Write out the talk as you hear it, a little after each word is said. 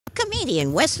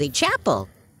Comedian Wesley Chapel.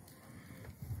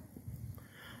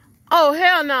 Oh,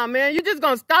 hell no, man. You just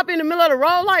gonna stop in the middle of the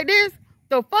road like this?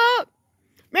 The fuck?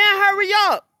 Man, hurry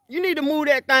up. You need to move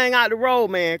that thing out the road,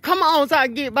 man. Come on so I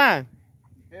can get by.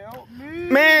 Help me.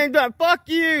 Man, fuck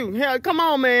you. Hell, come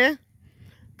on, man.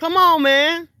 Come on,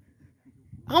 man.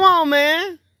 Come on,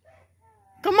 man.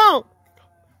 Come on.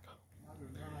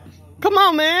 Come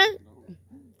on, man.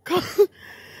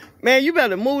 Man, you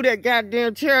better move that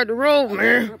goddamn chair out the road,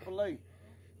 man.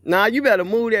 Nah, you better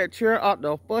move that chair out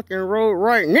the fucking road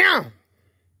right now.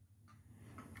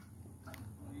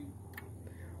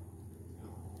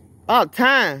 About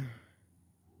time.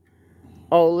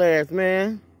 Old ass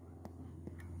man.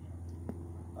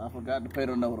 I forgot to pay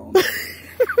the note on it.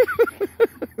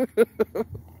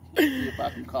 See if I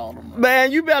can call them.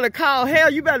 Man, you better call.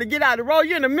 Hell, you better get out the road.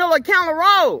 You're in the middle of County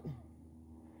Road.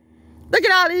 Look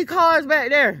at all these cars back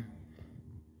there.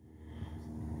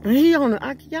 And he on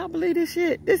the, y'all believe this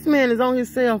shit? This man is on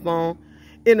his cell phone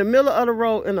in the middle of the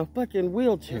road in a fucking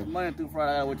wheelchair. It's Monday through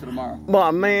Friday, I wait till tomorrow.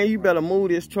 But man, you better move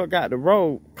this truck out the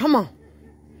road. Come on.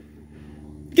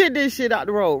 Get this shit out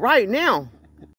the road right now.